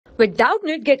With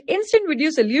Doubtnut, get instant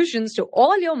video solutions to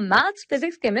all your maths,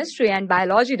 physics, chemistry, and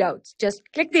biology doubts. Just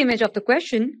click the image of the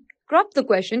question, crop the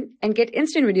question, and get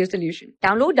instant video solution.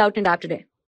 Download Doubtnut app today.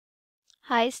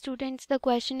 Hi students, the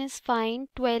question is find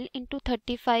 12 into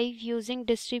 35 using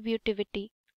distributivity.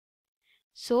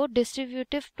 So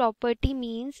distributive property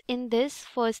means in this,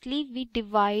 firstly we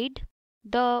divide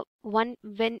one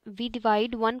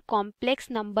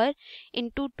complex number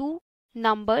into two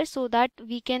numbers so that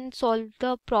we can solve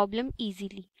the problem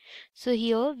easily. So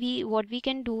here what we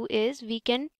can do is we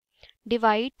can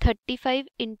divide 35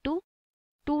 into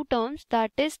two terms,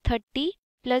 that is 30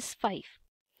 plus 5.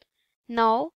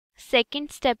 Now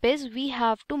second step is we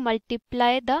have to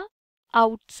multiply the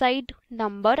outside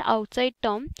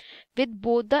term with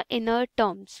both the inner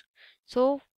terms.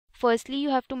 So firstly you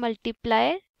have to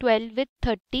multiply 12 with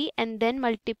 30 and then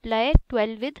multiply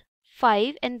 12 with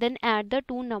 5 and then add the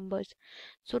two numbers.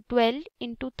 So 12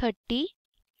 into 30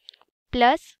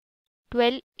 plus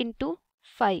 12 into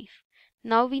 5.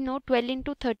 Now we know 12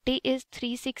 into 30 is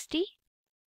 360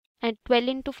 and 12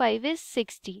 into 5 is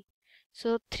 60.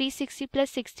 So 360 plus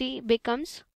 60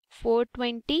 becomes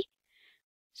 420.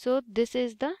 So this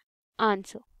is the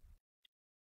answer.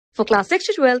 For class 6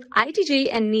 to 12, IIT JEE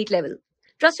and NEET level.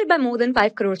 Trusted by more than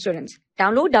 5 crore students.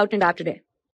 Download Doubtnut app today.